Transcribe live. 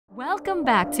Welcome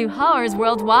back to Horrors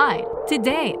Worldwide.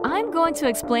 Today, I'm going to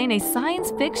explain a science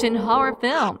fiction horror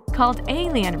film called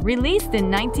Alien, released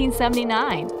in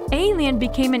 1979. Alien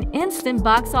became an instant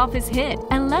box office hit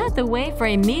and led the way for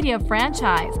a media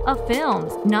franchise of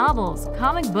films, novels,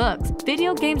 comic books,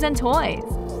 video games, and toys.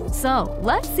 So,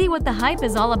 let's see what the hype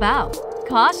is all about.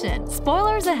 Caution,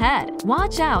 spoilers ahead.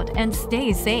 Watch out and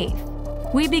stay safe.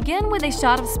 We begin with a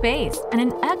shot of space and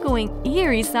an echoing,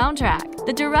 eerie soundtrack,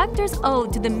 the director's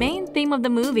ode to the main theme of the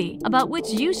movie, about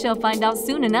which you shall find out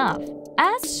soon enough.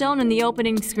 As shown in the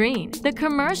opening screen, the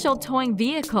commercial towing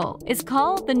vehicle is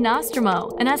called the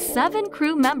Nostromo and has 7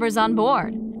 crew members on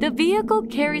board. The vehicle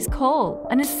carries coal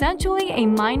and essentially a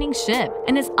mining ship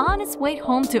and is on its way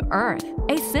home to Earth.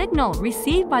 A signal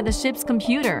received by the ship's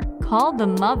computer, called the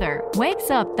Mother, wakes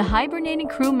up the hibernating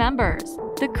crew members.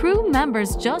 The crew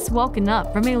members just woken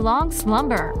up from a long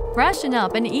slumber, freshen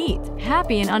up and eat,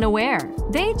 happy and unaware.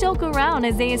 They joke around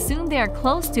as they assume they are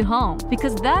close to home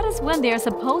because that is when they are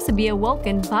supposed to be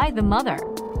awoken by the Mother.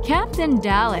 Captain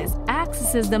Dallas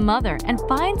accesses the Mother and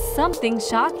finds something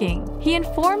shocking. He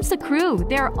informs the crew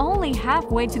they are only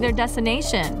halfway to their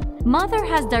destination. Mother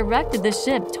has directed the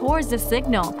ship towards the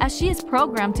signal as she is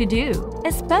programmed to do,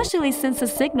 especially since the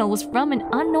signal was from an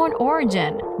unknown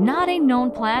origin, not a known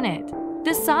planet.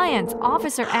 The science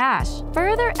officer Ash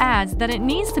further adds that it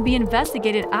needs to be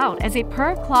investigated out as a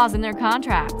per clause in their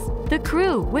contracts. The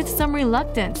crew, with some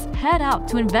reluctance, head out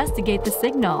to investigate the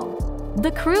signal.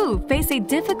 The crew face a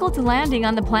difficult landing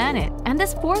on the planet, and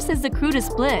this forces the crew to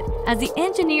split as the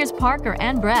engineers Parker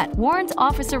and Brett warns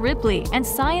Officer Ripley and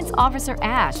Science Officer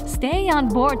Ash stay on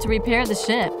board to repair the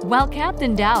ship, while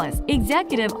Captain Dallas,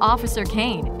 Executive Officer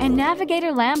Kane, and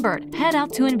Navigator Lambert head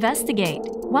out to investigate.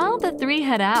 While the three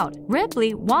head out,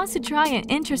 Ripley wants to try and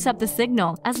intercept the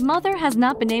signal as Mother has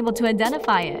not been able to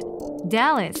identify it.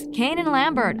 Dallas, Kane, and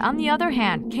Lambert, on the other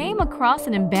hand, came across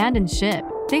an abandoned ship.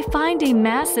 They find a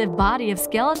massive body of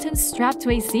skeletons strapped to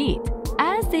a seat.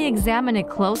 As they examine it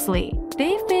closely,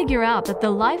 they figure out that the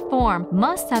life form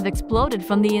must have exploded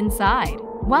from the inside.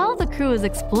 While the crew is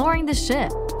exploring the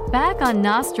ship, back on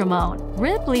Nostromo,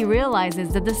 Ripley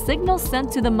realizes that the signal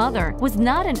sent to the Mother was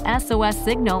not an SOS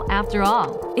signal after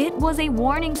all. It was a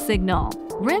warning signal.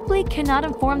 Ripley cannot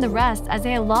inform the rest as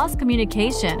they had lost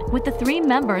communication with the 3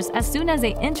 members as soon as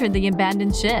they entered the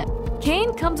abandoned ship.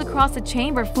 Kane comes across a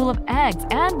chamber full of eggs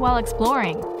and, while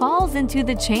exploring, falls into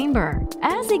the chamber.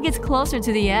 As he gets closer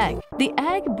to the egg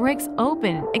breaks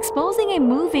open, exposing a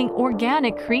moving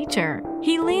organic creature.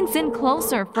 He leans in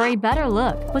closer for a better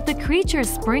look, but the creature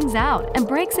springs out and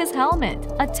breaks his helmet,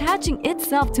 attaching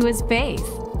itself to his face.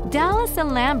 Dallas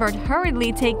and Lambert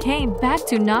hurriedly take Kane back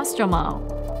to Nostromo.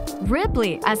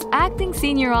 Ripley, as acting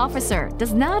senior officer,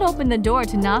 does not open the door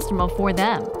to Nostromo for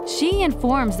them. She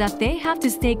informs that they have to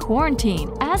stay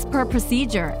quarantined as per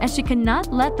procedure and she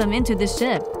cannot let them into the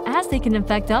ship as they can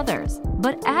infect others.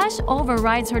 But Ash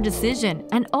overrides her decision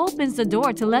and opens the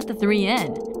door to let the 3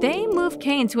 in. They move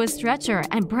Kane to a stretcher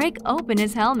and break open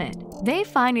his helmet. They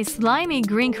find a slimy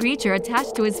green creature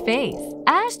attached to his face.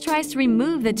 Ash tries to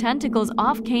remove the tentacles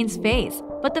off Kane's face,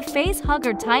 but the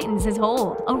Facehugger tightens his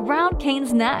hold around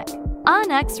Kane's neck.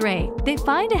 On X-ray, they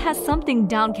find it has something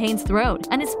down Kane's throat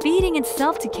and is feeding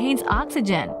itself to Kane's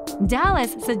oxygen.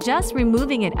 Dallas suggests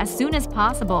removing it as soon as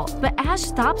possible, but Ash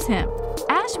stops him.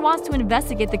 Ash wants to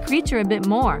investigate the creature a bit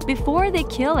more before they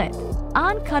kill it.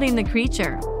 On cutting the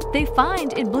creature, they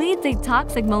find it bleeds a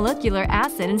toxic molecular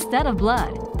acid instead of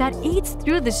blood that eats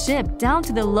through the ship down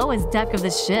to the lowest deck of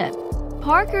the ship.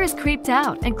 Parker is creeped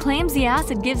out and claims the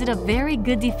acid gives it a very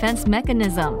good defense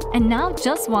mechanism and now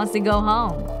just wants to go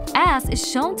home. Ash is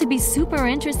shown to be super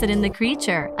interested in the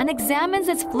creature and examines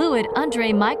its fluid under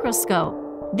a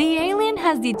microscope. The alien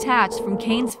has detached from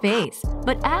Kane's face,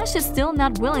 but Ash is still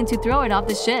not willing to throw it off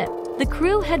the ship. The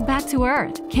crew head back to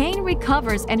Earth. Kane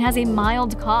recovers and has a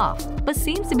mild cough, but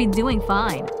seems to be doing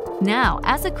fine. Now,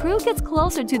 as the crew gets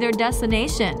closer to their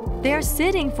destination, they are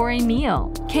sitting for a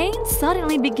meal. Kane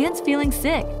suddenly begins feeling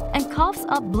sick and coughs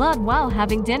up blood while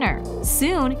having dinner.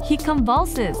 Soon, he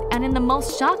convulses and, in the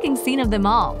most shocking scene of them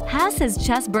all, has his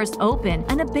chest burst open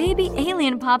and a baby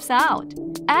alien pops out.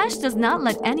 Ash does not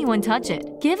let anyone touch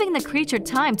it, giving the creature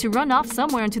time to run off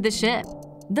somewhere into the ship.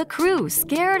 The crew,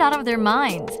 scared out of their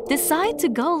minds, decide to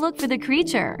go look for the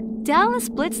creature. Dallas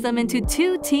splits them into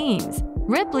 2 teams.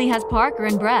 Ripley has Parker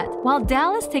and Brett, while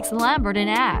Dallas takes Lambert and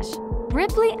Ash.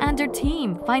 Ripley and her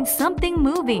team find something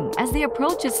moving as they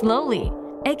approach it slowly.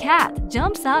 A cat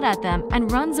jumps out at them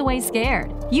and runs away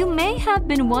scared. You may have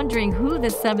been wondering who the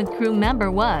 7th crew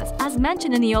member was, as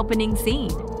mentioned in the opening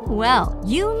scene. Well,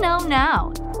 you know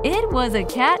now. It was a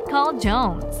cat called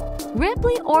Jones.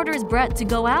 Ripley orders Brett to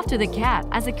go after the cat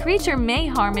as the creature may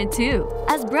harm it too.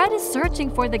 As Brett is searching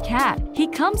for the cat, he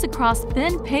comes across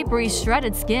thin, papery,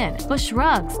 shredded skin, but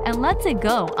shrugs and lets it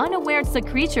go, unaware it's the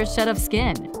creature's shed of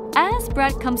skin. As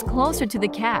Brett comes closer to the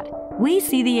cat, we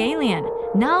see the alien,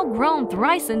 now grown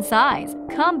thrice in size,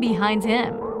 come behind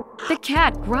him. The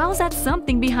cat growls at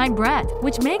something behind Brett,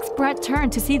 which makes Brett turn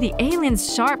to see the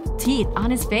alien's sharp teeth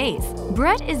on his face.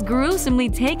 Brett is gruesomely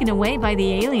taken away by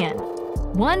the alien.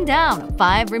 1 down,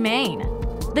 5 remain.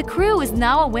 The crew is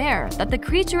now aware that the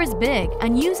creature is big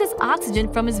and uses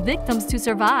oxygen from his victims to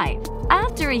survive.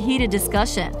 After a heated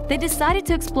discussion, they decided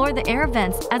to explore the air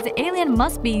vents as the alien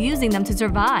must be using them to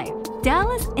survive.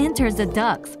 Dallas enters the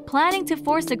ducts, planning to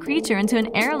force the creature into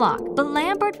an airlock, but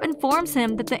Lambert informs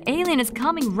him that the alien is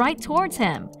coming right towards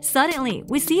him. Suddenly,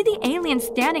 we see the alien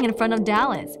standing in front of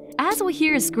Dallas. As we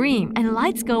hear a scream and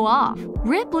lights go off,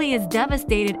 Ripley is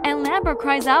devastated and Lambert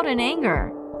cries out in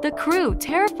anger. The crew,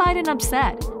 terrified and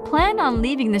upset, plan on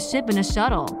leaving the ship in a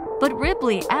shuttle. But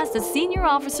Ripley, as the senior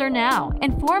officer now,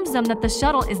 informs them that the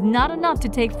shuttle is not enough to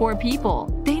take 4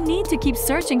 people. They need to keep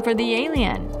searching for the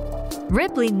alien.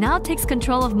 Ripley now takes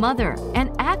control of Mother and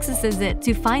accesses it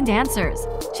to find answers.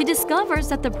 She discovers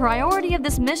that the priority of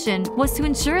this mission was to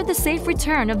ensure the safe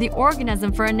return of the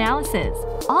organism for analysis.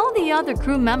 All the other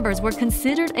crew members were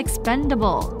considered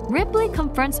expendable. Ripley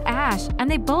confronts Ash,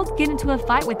 and they both get into a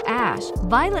fight with Ash,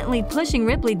 violently pushing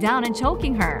Ripley down and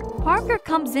choking her. Parker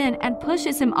comes in and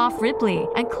pushes him off Ripley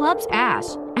and clubs Ash,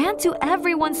 and to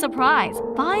everyone's surprise,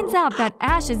 finds out that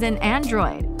Ash is an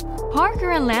android.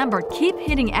 Parker and Lambert keep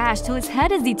hitting Ash till his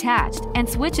head is detached and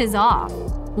switches off.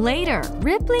 Later,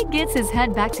 Ripley gets his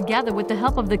head back together with the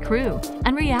help of the crew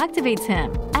and reactivates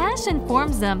him. Ash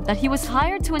informs them that he was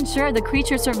hired to ensure the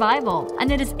creature's survival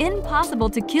and it is impossible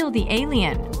to kill the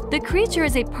alien. The creature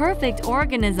is a perfect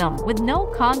organism with no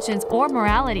conscience or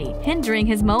morality, hindering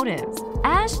his motives.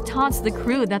 Ash taunts the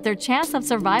crew that their chance of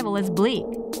survival is bleak.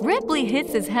 Ripley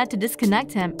hits his head to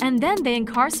disconnect him and then they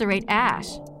incarcerate Ash.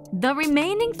 The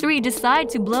remaining 3 decide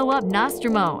to blow up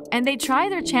Nostromo, and they try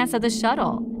their chance at the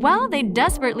shuttle. While they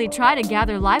desperately try to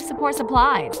gather life support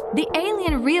supplies, the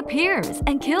alien reappears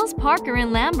and kills Parker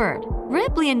and Lambert.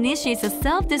 Ripley initiates a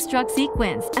self-destruct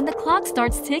sequence, and the clock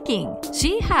starts ticking.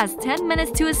 She has 10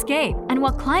 minutes to escape, and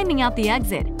while climbing out the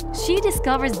exit, she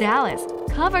discovers Dallas,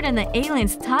 covered in the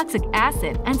alien's toxic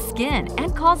acid and skin,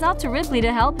 and calls out to Ripley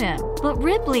to help him. But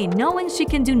Ripley, knowing she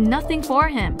can do nothing for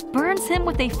him, burns him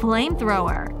with a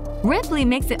flamethrower. Ripley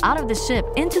makes it out of the ship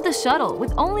into the shuttle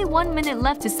with only 1 minute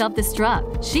left to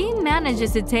self-destruct. She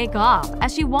manages to take off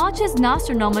as she watches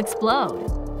Nostromo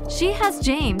explode. She has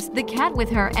James, the cat, with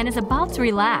her and is about to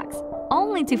relax,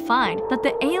 only to find that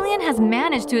the alien has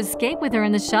managed to escape with her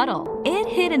in the shuttle. It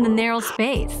hid in the narrow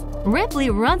space. Ripley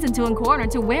runs into a corner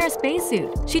to wear a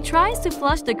spacesuit. She tries to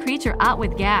flush the creature out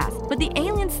with gas, but the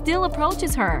alien still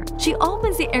approaches her. She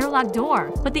opens the airlock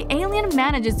door, but the alien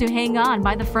manages to hang on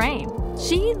by the frame.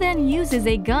 She then uses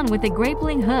a gun with a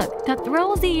grappling hook that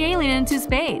throws the alien into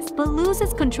space, but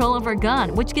loses control of her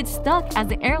gun, which gets stuck as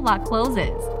the airlock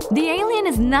closes. The alien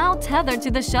is now tethered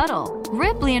to the shuttle.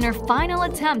 Ripley, in her final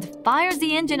attempt, fires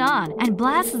the engine on and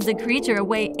blasts the creature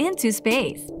away into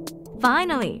space.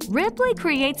 Finally, Ripley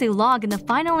creates a log in the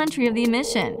final entry of the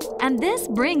mission, and this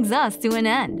brings us to an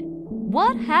end.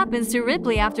 What happens to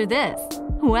Ripley after this?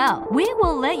 Well, we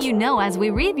will let you know as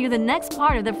we review the next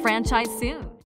part of the franchise soon.